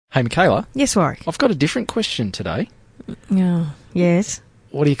Hey, Michaela. Yes, Warwick. I've got a different question today. Oh, yes.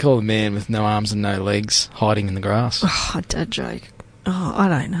 What do you call a man with no arms and no legs hiding in the grass? Oh, a dad joke. Oh, I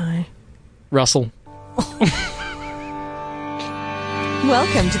don't know. Russell.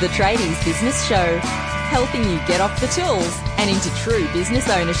 Welcome to the Tradies Business Show, helping you get off the tools and into true business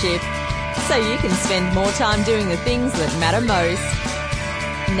ownership, so you can spend more time doing the things that matter most.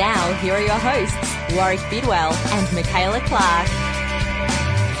 Now, here are your hosts, Warwick Bidwell and Michaela Clark.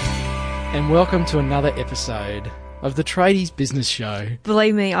 And welcome to another episode of the Tradies Business Show.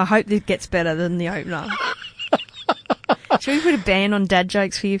 Believe me, I hope this gets better than the opener. Should we put a ban on dad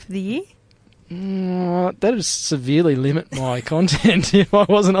jokes for you for the year? That would severely limit my content if I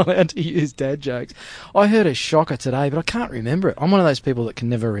wasn't allowed to use dad jokes. I heard a shocker today, but I can't remember it. I'm one of those people that can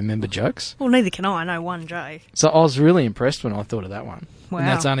never remember jokes. Well, neither can I. I know one joke. So I was really impressed when I thought of that one. Wow. And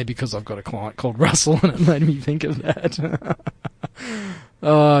that's only because I've got a client called Russell and it made me think of that.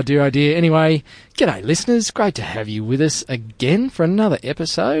 Oh, dear, oh, dear. Anyway, g'day, listeners. Great to have you with us again for another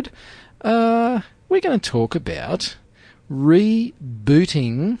episode. We're going to talk about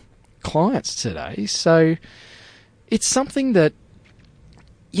rebooting clients today. So it's something that,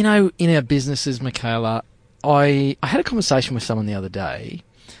 you know, in our businesses, Michaela, I had a conversation with someone the other day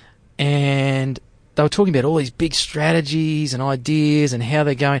and they were talking about all these big strategies and ideas and how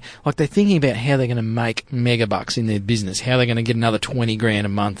they're going, like they're thinking about how they're going to make megabucks in their business, how they're going to get another 20 grand a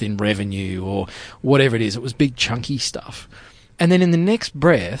month in revenue or whatever it is. It was big chunky stuff. And then in the next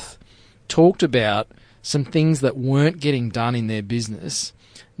breath talked about some things that weren't getting done in their business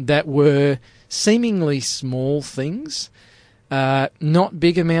that were seemingly small things, not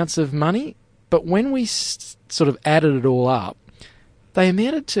big amounts of money, but when we sort of added it all up, they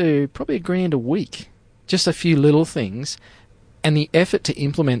amounted to probably $1,000 a week, just a few little things, and the effort to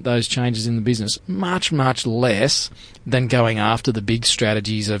implement those changes in the business, much, much less than going after the big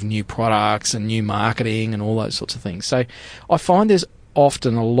strategies of new products and new marketing and all those sorts of things. So I find there's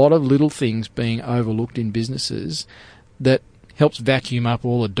often a lot of little things being overlooked in businesses that helps vacuum up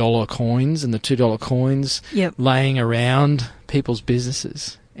all the dollar coins and the $2 coins laying around people's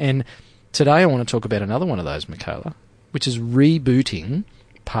businesses. And today I want to talk about another one of those, Michaela, which is rebooting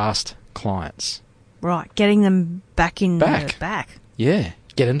past clients. Right, getting them back. Yeah,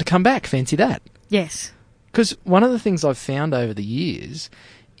 get them to come back. Fancy that. Yes. Because one of the things I've found over the years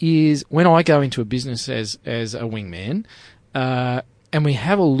is when I go into a business as a wingman, and we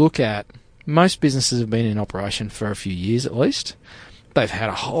have a look at, most businesses have been in operation for a few years at least. They've had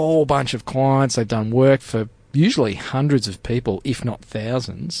a whole bunch of clients. They've done work for usually hundreds of people, if not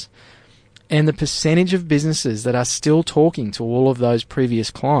thousands. And the percentage of businesses that are still talking to all of those previous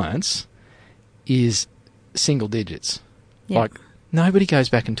clients is single digits. Yep. Like, nobody goes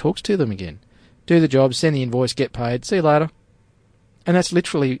back and talks to them again. Do the job, send the invoice, get paid, see you later. And that's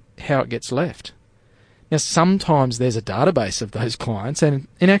literally how it gets left. Now, sometimes there's a database of those clients, and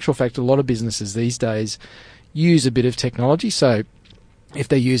in actual fact, a lot of businesses these days use a bit of technology. So if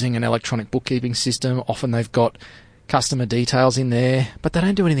they're using an electronic bookkeeping system, often they've got customer details in there, but they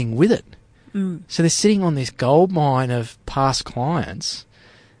don't do anything with it. So they're sitting on this gold mine of past clients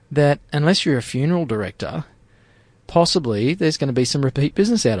that, unless you're a funeral director, possibly there's going to be some repeat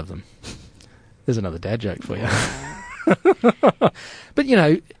business out of them. There's another dad joke for you. But, you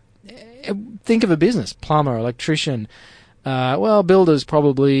know, think of a business, plumber, electrician. Well, builders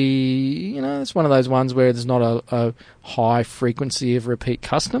probably, you know, it's one of those ones where there's not a high frequency of repeat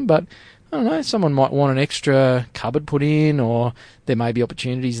custom, but I don't know, someone might want an extra cupboard put in, or there may be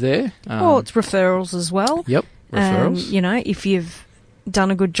opportunities there. Well, it's referrals as well. Yep, referrals. You know, if you've done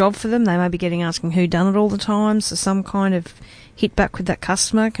a good job for them, they may be getting asking who done it all the time, so some kind of hit back with that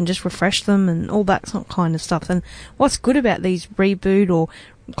customer can just refresh them and all that kind of stuff. And what's good about these reboot or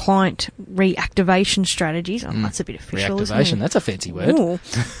client reactivation strategies, that's a bit official, reactivation, isn't it? That's a fancy word.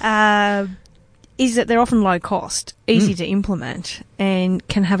 Is that they're often low cost, easy to implement, and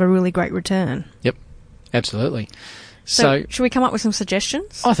can have a really great return. Yep, absolutely. So should we come up with some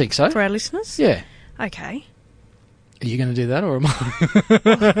suggestions? I think so. For our listeners? Yeah. Okay. Are you going to do that, or am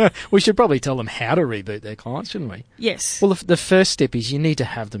I? We should probably tell them how to reboot their clients, shouldn't we? Yes. Well, the first step is you need to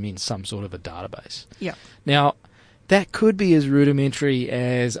have them in some sort of a database. Yeah. Now, that could be as rudimentary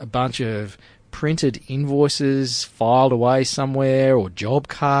as a bunch of printed invoices filed away somewhere, or job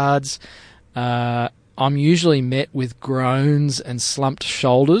cards. I'm usually met with groans and slumped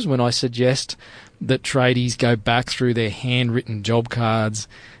shoulders when I suggest that tradies go back through their handwritten job cards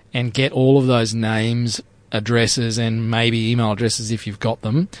and get all of those names, addresses, and maybe email addresses if you've got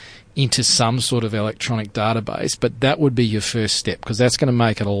them into some sort of electronic database. But that would be your first step, because that's going to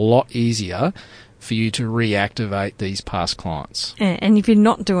make it a lot easier for you to reactivate these past clients. And if you're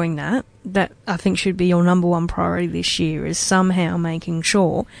not doing that, that I think should be your number one priority this year, is somehow making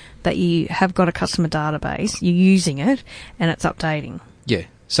sure that you have got a customer database, you're using it, and it's updating. Yeah.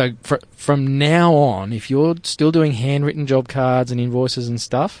 So from now on, if you're still doing handwritten job cards and invoices and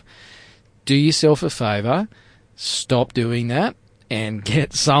stuff, do yourself a favour, stop doing that and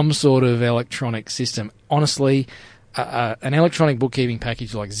get some sort of electronic system. Honestly, an electronic bookkeeping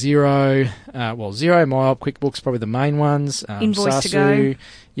package like Xero, MyOp, QuickBooks, probably the main ones. Invoice Sasu, to go.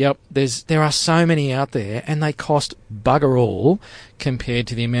 Yep, there are so many out there, and they cost bugger all compared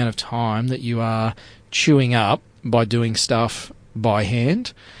to the amount of time that you are chewing up by doing stuff by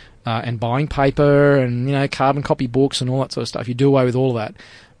hand and buying paper and carbon copy books and all that sort of stuff. You do away with all of that.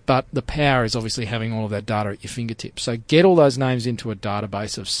 But the power is obviously having all of that data at your fingertips. So get all those names into a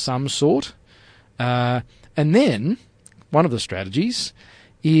database of some sort. And then one of the strategies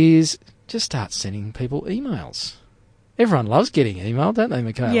is just start sending people emails. Everyone loves getting emailed, don't they,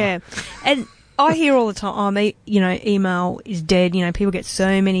 Michaela? Yeah. And I hear all the time, email is dead. People get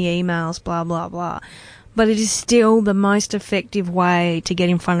so many emails, blah, blah, blah. But it is still the most effective way to get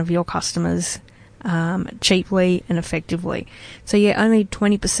in front of your customers cheaply and effectively. So, yeah, only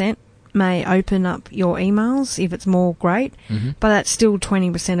 20% may open up your emails. If it's more, great. Mm-hmm. But that's still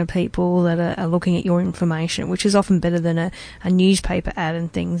 20% of people that are looking at your information, which is often better than a newspaper ad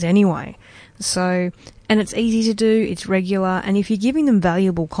and things anyway. So, and it's easy to do, it's regular, and if you're giving them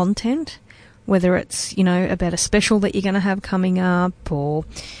valuable content, whether it's, about a special that you're going to have coming up or,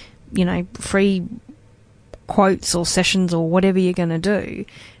 free quotes or sessions or whatever you're going to do,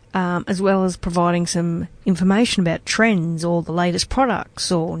 as well as providing some information about trends or the latest products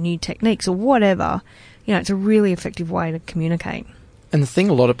or new techniques or whatever, it's a really effective way to communicate. And the thing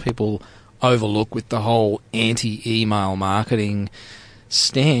a lot of people overlook with the whole anti-email marketing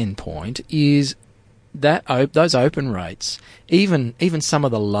standpoint is that those open rates, even some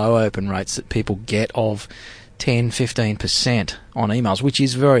of the low open rates that people get of 10-15% on emails, which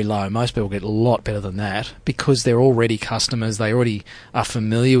is very low. Most people get a lot better than that because they're already customers. They already are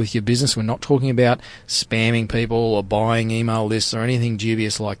familiar with your business. We're not talking about spamming people or buying email lists or anything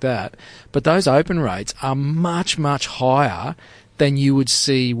dubious like that. But those open rates are much, much higher than you would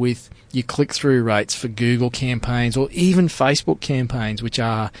see with your click-through rates for Google campaigns or even Facebook campaigns, which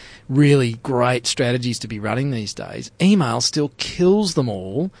are really great strategies to be running these days. Email still kills them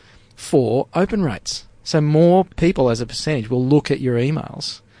all for open rates. So more people as a percentage will look at your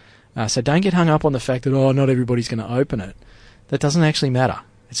emails. So don't get hung up on the fact that, not everybody's going to open it. That doesn't actually matter.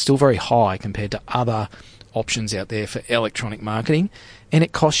 It's still very high compared to other options out there for electronic marketing, and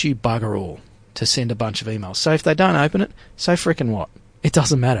it costs you bugger all to send a bunch of emails. So if they don't open it, so frickin' what? It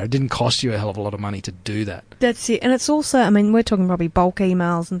doesn't matter. It didn't cost you a hell of a lot of money to do that. That's it. And it's also, we're talking probably bulk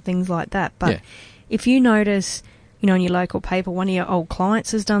emails and things like that, but if you notice, in your local paper, one of your old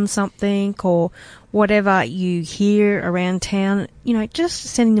clients has done something or whatever you hear around town, just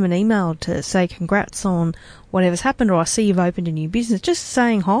sending them an email to say congrats on whatever's happened, or I see you've opened a new business, just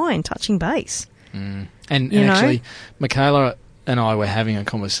saying hi and touching base. And actually, Michaela and I were having a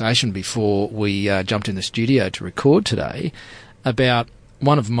conversation before we jumped in the studio to record today about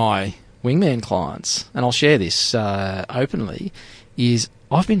one of my wingman clients, and I'll share this openly, is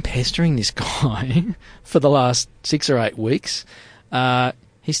I've been pestering this guy for the last 6 or 8 weeks.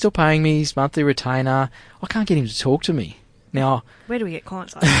 He's still paying me his monthly retainer. I can't get him to talk to me. Now, where do we get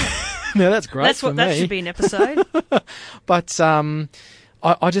clients like that? No, that's great. That's what that should be an episode. But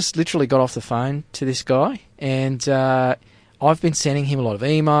I just literally got off the phone to this guy, and I've been sending him a lot of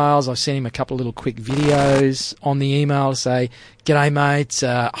emails. I've sent him a couple of little quick videos on the email to say, "G'day, mate.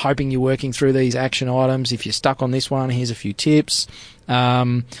 Hoping you're working through these action items. If you're stuck on this one, here's a few tips."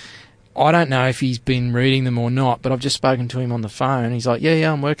 I don't know if he's been reading them or not, but I've just spoken to him on the phone. He's like, yeah,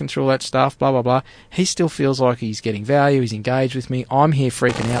 I'm working through all that stuff, blah, blah, blah. He still feels like he's getting value. He's engaged with me. I'm here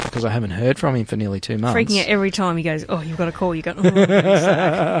freaking out because I haven't heard from him for nearly 2 months. Freaking out every time he goes, you've got a call. You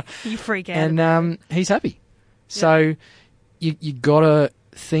freak out. And he's happy. So you got to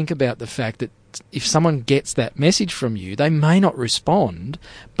think about the fact that if someone gets that message from you, they may not respond,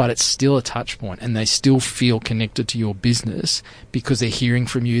 but it's still a touch point and they still feel connected to your business because they're hearing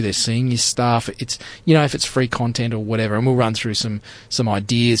from you, they're seeing your stuff. It's, if it's free content or whatever, and we'll run through some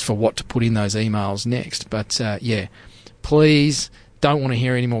ideas for what to put in those emails next. But, please don't want to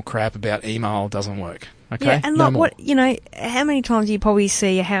hear any more crap about email doesn't work. Okay? Yeah, and how many times do you probably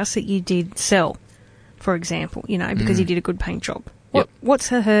see a house that you did sell, for example, because you did a good paint job? What's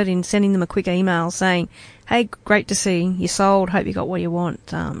her hurt in sending them a quick email saying, hey, great to see you sold, hope you got what you want,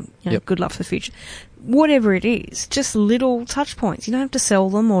 good luck for the future. whatever it is, just little touch points. You don't have to sell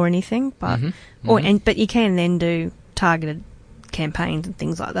them or anything, but but you can then do targeted campaigns and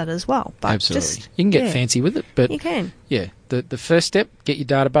things like that as well. But absolutely, you can get fancy with it, but you can. Yeah, the first step, get your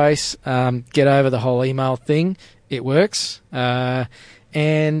database, get over the whole email thing. It works.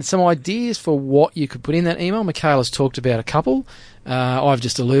 And some ideas for what you could put in that email. Michaela's talked about a couple. I've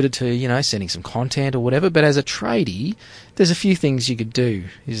just alluded to, sending some content or whatever. But as a tradie, there's a few things you could do.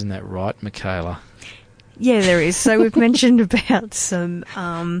 Isn't that right, Michaela? Yeah, there is. So we've mentioned about some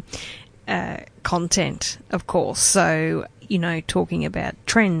content, of course. So, talking about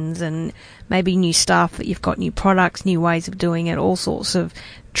trends and maybe new stuff that you've got, new products, new ways of doing it, all sorts of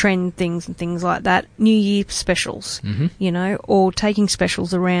trend things and things like that. New Year specials, or taking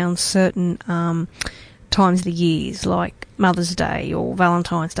specials around certain times of the years, like Mother's Day or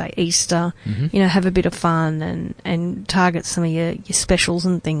Valentine's Day, Easter. Have a bit of fun and target some of your specials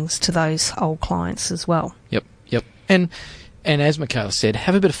and things to those old clients as well. Yep. And as Michaela said,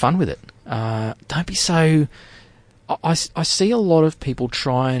 have a bit of fun with it. Don't be so... I see a lot of people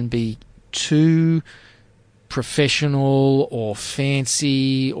try and be too professional or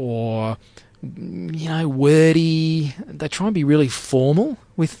fancy or, wordy. They try and be really formal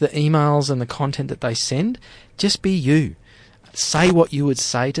with the emails and the content that they send. Just be you. Say what you would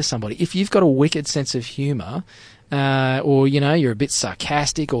say to somebody. If you've got a wicked sense of humour, or, you're a bit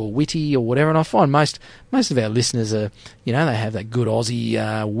sarcastic or witty or whatever, and I find most of our listeners are, they have that good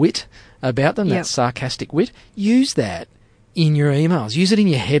Aussie wit about them, that sarcastic wit. Use that in your emails. Use it in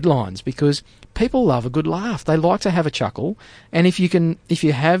your headlines, because people love a good laugh. They like to have a chuckle, and if you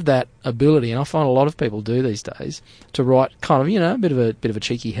have that ability, and I find a lot of people do these days, to write kind of, a bit of a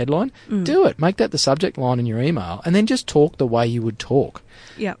cheeky headline, do it. Make that the subject line in your email, and then just talk the way you would talk.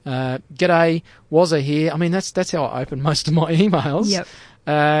 Yep. G'day, Wazza here. I mean, that's how I open most of my emails. Yep.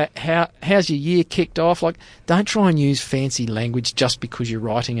 How's your year kicked off? Like, don't try and use fancy language just because you're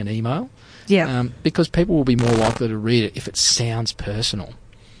writing an email. Yeah. Because people will be more likely to read it if it sounds personal.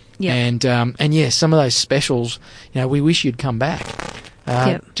 Yeah. And yeah, some of those specials, we wish you'd come back.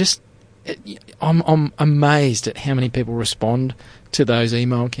 I'm amazed at how many people respond to those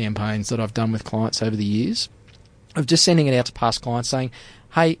email campaigns that I've done with clients over the years, of just sending it out to past clients saying,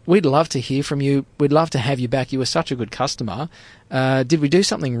 hey, we'd love to hear from you. We'd love to have you back. You were such a good customer. Did we do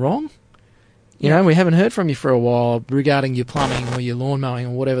something wrong? We haven't heard from you for a while regarding your plumbing or your lawn mowing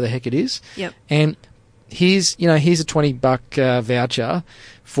or whatever the heck it is. Yep. And here's a $20 voucher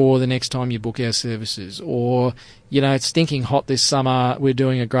for the next time you book our services. Or, it's stinking hot this summer. We're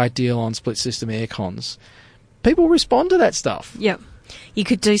doing a great deal on split system air cons. People respond to that stuff. Yep. You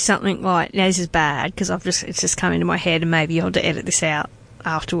could do something like, now this is bad because it's just come into my head and maybe I'll have to edit this out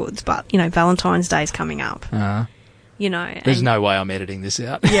afterwards, but, Valentine's Day is coming up. There's no way I'm editing this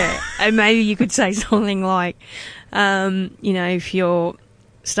out. Yeah. And maybe you could say something like, if you're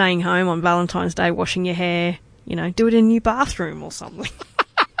staying home on Valentine's Day washing your hair, do it in your bathroom or something.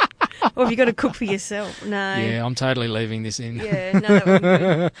 Or if you've got to cook for yourself. No. Yeah, I'm totally leaving this in. Yeah, no, that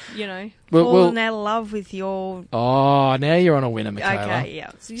wouldn't be, falling out of love with your... Oh, now you're on a winner, Michaela. Okay, yeah.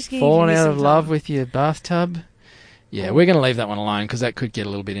 So just falling out of love with your bathtub. Yeah, we're going to leave that one alone because that could get a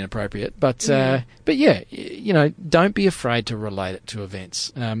little bit inappropriate. But yeah, don't be afraid to relate it to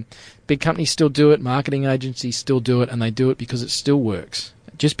events. Big companies still do it, marketing agencies still do it, and they do it because it still works.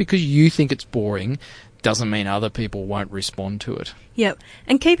 Just because you think it's boring doesn't mean other people won't respond to it. Yep.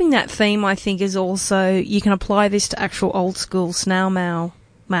 And keeping that theme, I think, is also, you can apply this to actual old school snail mail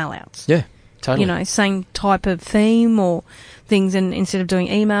outs. Yeah, totally. Same type of theme or things, and instead of doing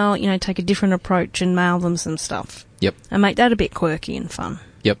email, take a different approach and mail them some stuff. Yep. And make that a bit quirky and fun.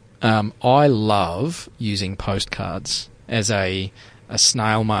 Yep. I love using postcards as a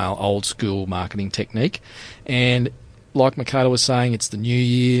snail mail old school marketing technique. And like Michaela was saying, it's the new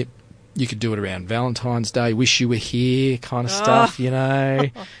year. You could do it around Valentine's Day, wish you were here kind of stuff,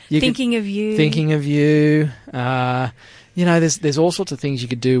 Thinking of you. There's all sorts of things you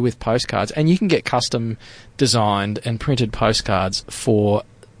could do with postcards, and you can get custom designed and printed postcards for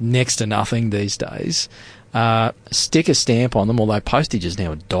next to nothing these days. Stick a stamp on them, although postage is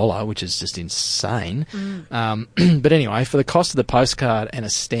now $1, which is just insane. But anyway, for the cost of the postcard and a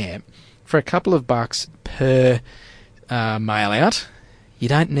stamp, for a couple of bucks per mail out, you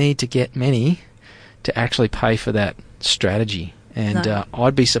don't need to get many to actually pay for that strategy. And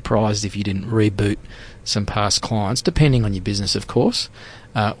I'd be surprised if you didn't reboot some past clients, depending on your business, of course,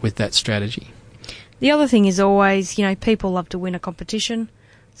 with that strategy. The other thing is always, people love to win a competition.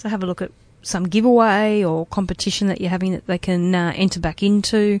 So have a look at some giveaway or competition that you're having that they can enter back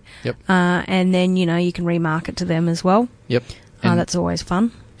into. Yep. And then, you can remarket to them as well. Yep. That's always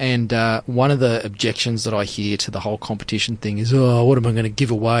fun. And one of the objections that I hear to the whole competition thing is, oh, what am I going to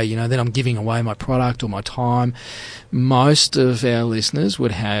give away? You know, then I'm giving away my product or my time. Most of our listeners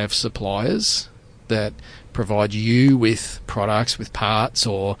would have suppliers that provide you with products, with parts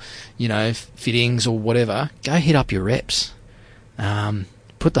or, you know, fittings or whatever. Go hit up your reps.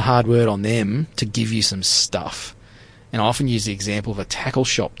 Put the hard word on them to give you some stuff. And I often use the example of a tackle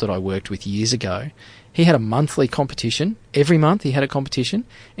shop that I worked with years ago. He had a monthly competition. Every month he had a competition,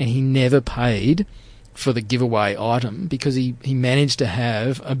 and he never paid for the giveaway item because he managed to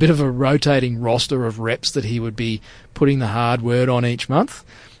have a bit of a rotating roster of reps that he would be putting the hard word on each month.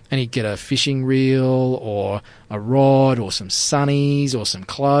 And he'd get a fishing reel or a rod or some sunnies or some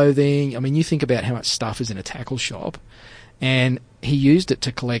clothing. I mean, you think about how much stuff is in a tackle shop. And he used it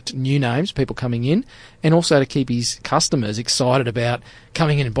to collect new names, people coming in, and also to keep his customers excited about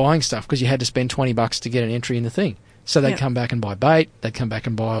coming in and buying stuff because you had to spend $20 to get an entry in the thing. So they'd come back and buy bait, they'd come back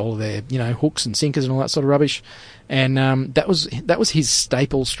and buy all their, you know, hooks and sinkers and all that sort of rubbish. And that was his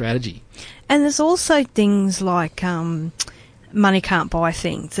staple strategy. And there's also things like money can't buy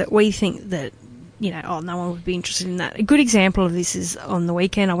things that we think that, you know, oh, no one would be interested in that. A good example of this is on the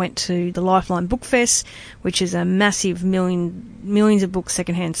weekend I went to the Lifeline Book Fest, which is a massive millions of books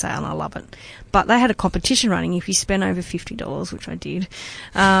secondhand sale, and I love it. But they had a competition running. If you spend over $50, which I did,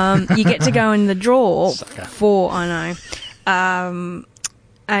 you get to go in the draw for,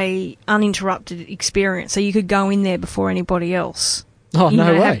 a uninterrupted experience. So you could go in there before anybody else. Oh,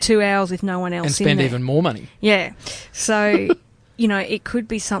 no way. Have 2 hours with no one else and spend in there. even more money. Yeah. So... you know, it could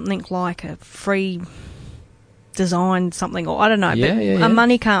be something like a free design something, or I don't know, a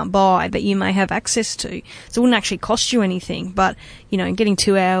money can't buy that you may have access to. So it wouldn't actually cost you anything, but, you know, getting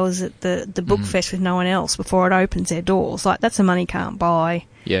 2 hours at the book fest with no one else before it opens their doors, like that's a money can't buy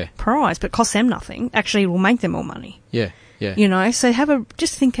prize, but it costs them nothing. Actually, it will make them more money. Yeah. Yeah. You know, so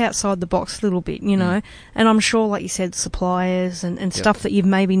just think outside the box a little bit, you know, and I'm sure, like you said, suppliers and stuff that you've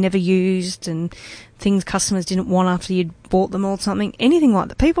maybe never used and things customers didn't want after you'd bought them or something, anything like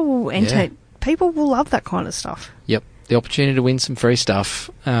that. People will people will love that kind of stuff. Yep. The opportunity to win some free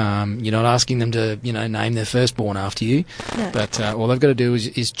stuff. You're not asking them to, you know, name their firstborn after you, but all they've got to do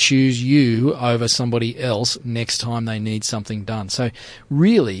is choose you over somebody else next time they need something done. So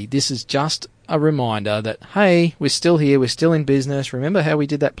really, this is just a reminder that, hey, we're still here, we're still in business. Remember how we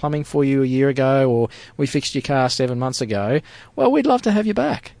did that plumbing for you a year ago, or we fixed your car 7 months ago? Well, we'd love to have you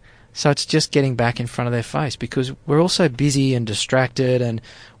back. So it's just getting back in front of their face, because we're all so busy and distracted and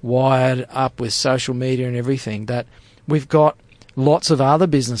wired up with social media and everything that we've got lots of other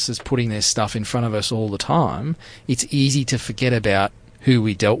businesses putting their stuff in front of us all the time. It's easy to forget about who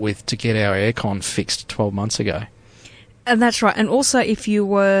we dealt with to get our aircon fixed 12 months ago. And that's right. And also, if you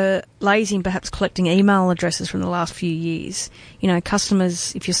were lazy and perhaps collecting email addresses from the last few years, you know,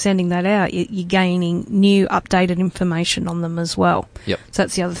 customers, if you're sending that out, you're gaining new updated information on them as well. Yep. So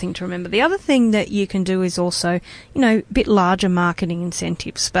that's the other thing to remember. The other thing that you can do is also, you know, a bit larger marketing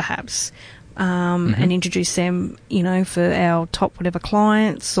incentives, perhaps. And introduce them, you know, for our top whatever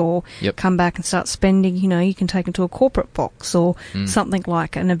clients, or come back and start spending, you know, you can take them to a corporate box or something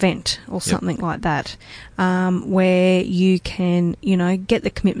like an event or something like that, where you can, you know, get the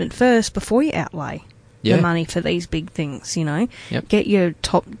commitment first before you outlay the money for these big things, you know. Get your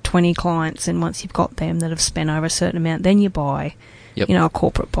top 20 clients, and once you've got them that have spent over a certain amount, then you buy, you know, a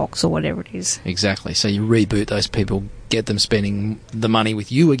corporate box or whatever it is. Exactly. So you reboot those people, get them spending the money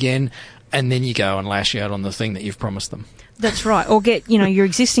with you again, and then you go and lash out on the thing that you've promised them. That's right. Or get, you know, your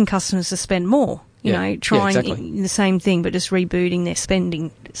existing customers to spend more. You know, trying the same thing, but just rebooting their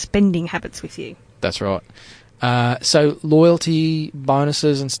spending habits with you. That's right. So loyalty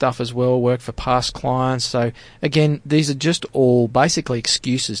bonuses and stuff as well work for past clients. So again, these are just all basically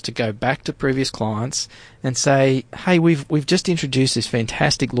excuses to go back to previous clients and say, hey, we've just introduced this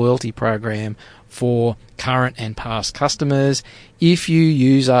fantastic loyalty program for current and past customers. If you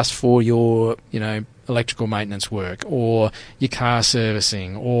use us for your, you know, electrical maintenance work or your car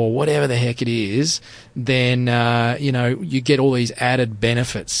servicing or whatever the heck it is, then, you know, you get all these added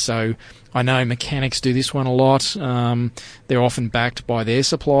benefits. So I know mechanics do this one a lot. They're often backed by their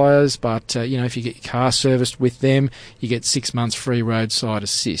suppliers, but, you know, if you get your car serviced with them, you get 6 months free roadside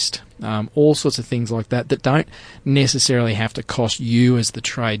assist. All sorts of things like that don't necessarily have to cost you as the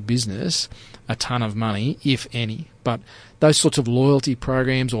trade business a ton of money, if any. But those sorts of loyalty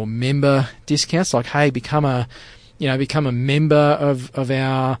programs or member discounts, like, hey, become a member of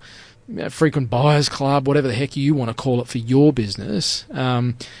our frequent buyers club, whatever the heck you want to call it for your business,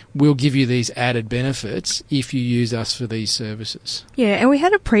 we'll give you these added benefits if you use us for these services. Yeah, and we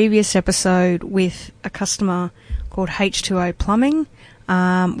had a previous episode with a customer called H2O Plumbing.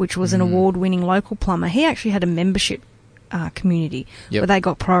 which was an award-winning local plumber. He actually had a membership community where they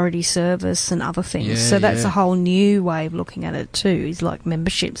got priority service and other things. Yeah, so that's yeah. a whole new way of looking at it too, is like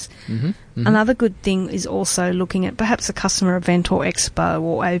memberships. Another good thing is also looking at perhaps a customer event or expo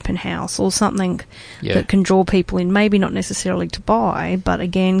or open house or something that can draw people in, maybe not necessarily to buy, but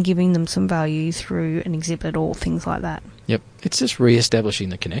again giving them some value through an exhibit or things like that. Yep, it's just re-establishing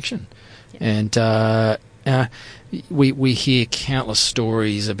the connection. And we hear countless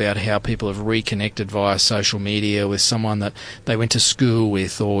stories about how people have reconnected via social media with someone that they went to school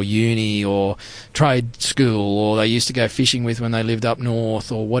with, or uni, or trade school, or they used to go fishing with when they lived up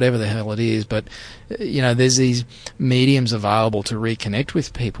north, or whatever the hell it is. But, there's these mediums available to reconnect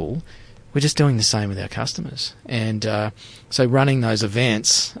with people. We're just doing the same with our customers. And so running those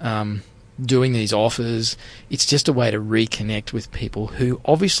events, doing these offers, it's just a way to reconnect with people who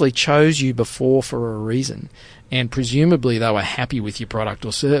obviously chose you before for a reason, and presumably they were happy with your product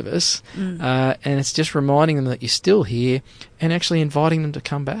or service, and it's just reminding them that you're still here and actually inviting them to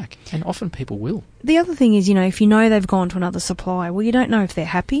come back, and often people will. The other thing is, if they've gone to another supplier, well, you don't know if they're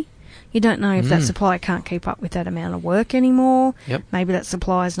happy. You don't know if that supplier can't keep up with that amount of work anymore. Yep. Maybe that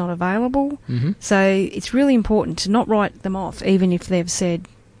supplier's not available. So it's really important to not write them off, even if they've said,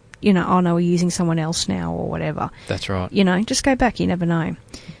 oh no, we're using someone else now or whatever. That's right. Just go back. You never know.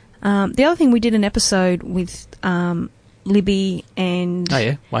 The other thing, we did an episode with Libby and... Oh,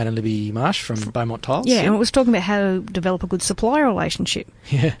 yeah. Wayne and Libby Marsh from Beaumont Tiles. Yeah, and it was talking about how to develop a good supplier relationship.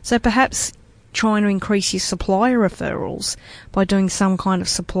 Yeah. So perhaps trying to increase your supplier referrals by doing some kind of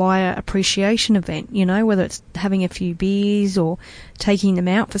supplier appreciation event, whether it's having a few beers or taking them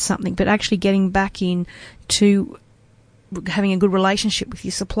out for something, but actually getting back into having a good relationship with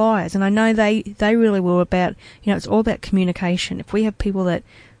your suppliers. And I know they really were about, it's all about communication. If we have people that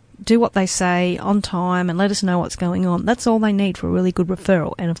do what they say on time and let us know what's going on, that's all they need for a really good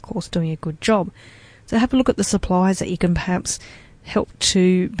referral, and of course doing a good job. So have a look at the suppliers that you can perhaps help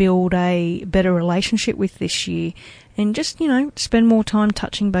to build a better relationship with this year, and just, spend more time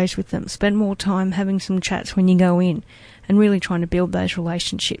touching base with them, spend more time having some chats when you go in, and really trying to build those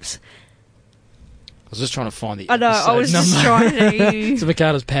relationships. I was just trying to find the I know, episode I was number. just trying to... So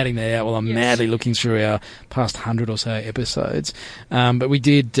Michaela's padding that out while I'm madly looking through our past 100 or so episodes. But we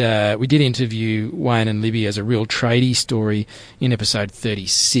did interview Wayne and Libby as a real tradie story in episode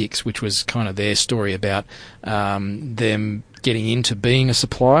 36, which was kind of their story about them getting into being a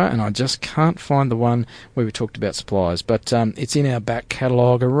supplier, and I just can't find the one where we talked about suppliers, but it's in our back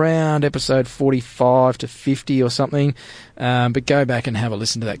catalogue around episode 45 to 50 or something, but go back and have a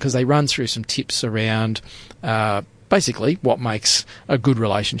listen to that, because they run through some tips around basically what makes a good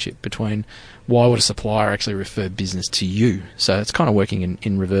relationship between why would a supplier actually refer business to you. So it's kind of working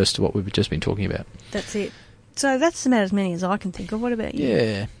in reverse to what we've just been talking about. That's it. So that's about as many as I can think of. What about you?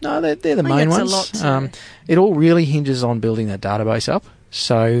 Yeah. No, they're the main ones. A lot it all really hinges on building that database up.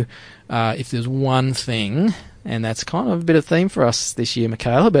 So if there's one thing, and that's kind of a bit of theme for us this year,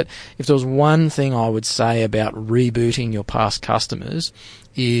 Michaela, but if there was one thing I would say about rebooting your past customers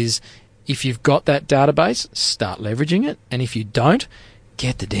is, if you've got that database, start leveraging it. And if you don't,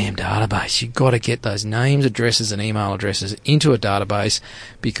 get the damn database. You've got to get those names, addresses and email addresses into a database,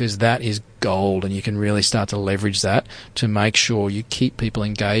 because that is gold, and you can really start to leverage that to make sure you keep people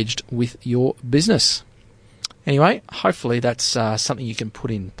engaged with your business. Anyway, hopefully that's something you can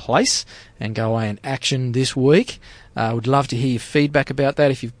put in place and go away and action this week. I would love to hear your feedback about that.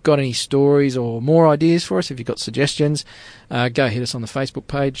 If you've got any stories or more ideas for us, if you've got suggestions, go hit us on the Facebook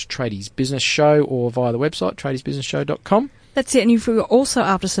page, Tradies Business Show, or via the website, tradiesbusinessshow.com. That's it. And if you're also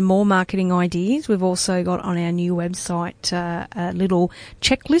after some more marketing ideas, we've also got on our new website a little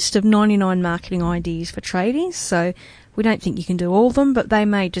checklist of 99 marketing ideas for tradies. So we don't think you can do all of them, but they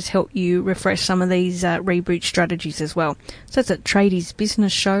may just help you refresh some of these reboot strategies as well. So that's at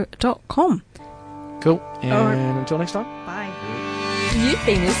tradiesbusinessshow.com. Cool. And until next time. Bye. You've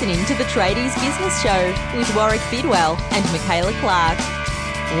been listening to the Tradies Business Show with Warwick Bidwell and Michaela Clark.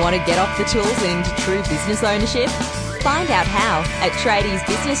 Want to get off the tools and into true business ownership? Find out how at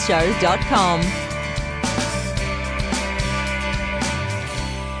tradiesbusinessshow.com.